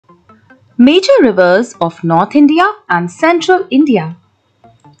Major rivers of North India and Central India.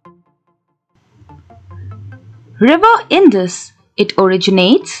 River Indus. It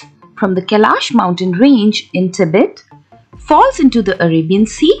originates from the Kailash mountain range in Tibet, falls into the Arabian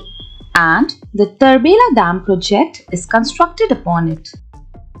Sea, and the Tarbela Dam project is constructed upon it.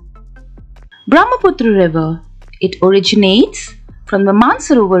 Brahmaputra River. It originates from the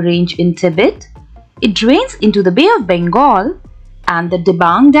Mansarovar range in Tibet. It drains into the Bay of Bengal, and the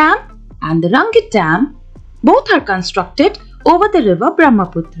Dibang Dam and the Rangit Dam both are constructed over the river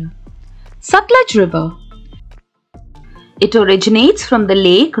Brahmaputra. Sutlej River. It originates from the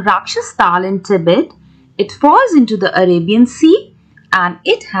lake Rakshastal in Tibet. It falls into the Arabian Sea and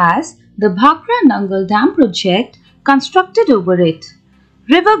it has the Bhagirathi Dam project constructed over it.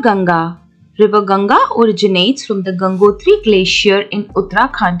 River Ganga. River Ganga originates from the Gangotri glacier in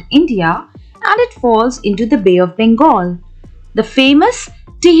Uttarakhand, India, and it falls into the Bay of Bengal. The famous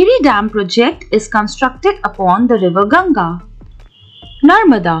Tehri Dam project is constructed upon the river Ganga.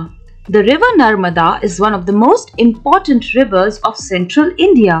 Narmada. The river Narmada is one of the most important rivers of central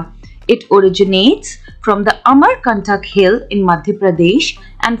India. It originates from the Amarkantak hill in Madhya Pradesh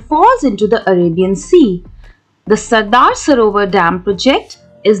and falls into the Arabian Sea. The Sardar Sarovar Dam project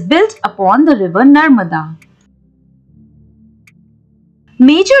is built upon the river Narmada.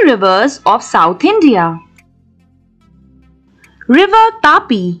 Major rivers of South India. River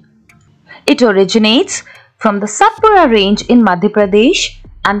Tapi. It originates from the Satpura range in Madhya Pradesh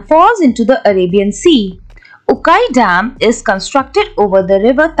and falls into the Arabian Sea. Ukai Dam is constructed over the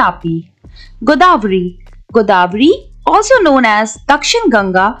river Tapi. Godavari. Godavari, also known as Dakshin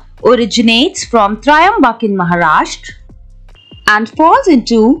Ganga, originates from Trayambak in Maharashtra and falls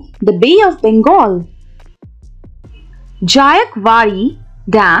into the Bay of Bengal. Jayakwari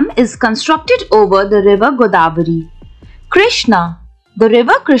Dam is constructed over the river Godavari. Krishna. The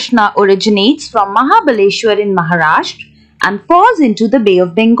river Krishna originates from Mahabaleshwar in Maharashtra and falls into the Bay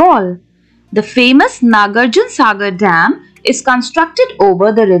of Bengal. The famous Nagarjun Sagar Dam is constructed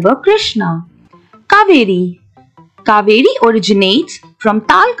over the river Krishna. Kaveri. Kaveri originates from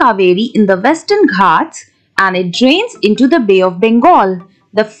Tal Kaveri in the Western Ghats and it drains into the Bay of Bengal.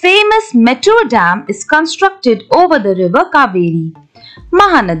 The famous Mettur Dam is constructed over the river Kaveri.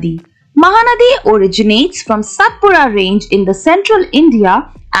 Mahanadi. Mahanadi originates from Satpura range in the central India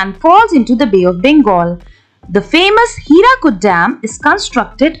and falls into the Bay of Bengal. The famous Hirakud Dam is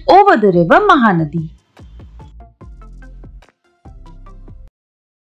constructed over the river Mahanadi.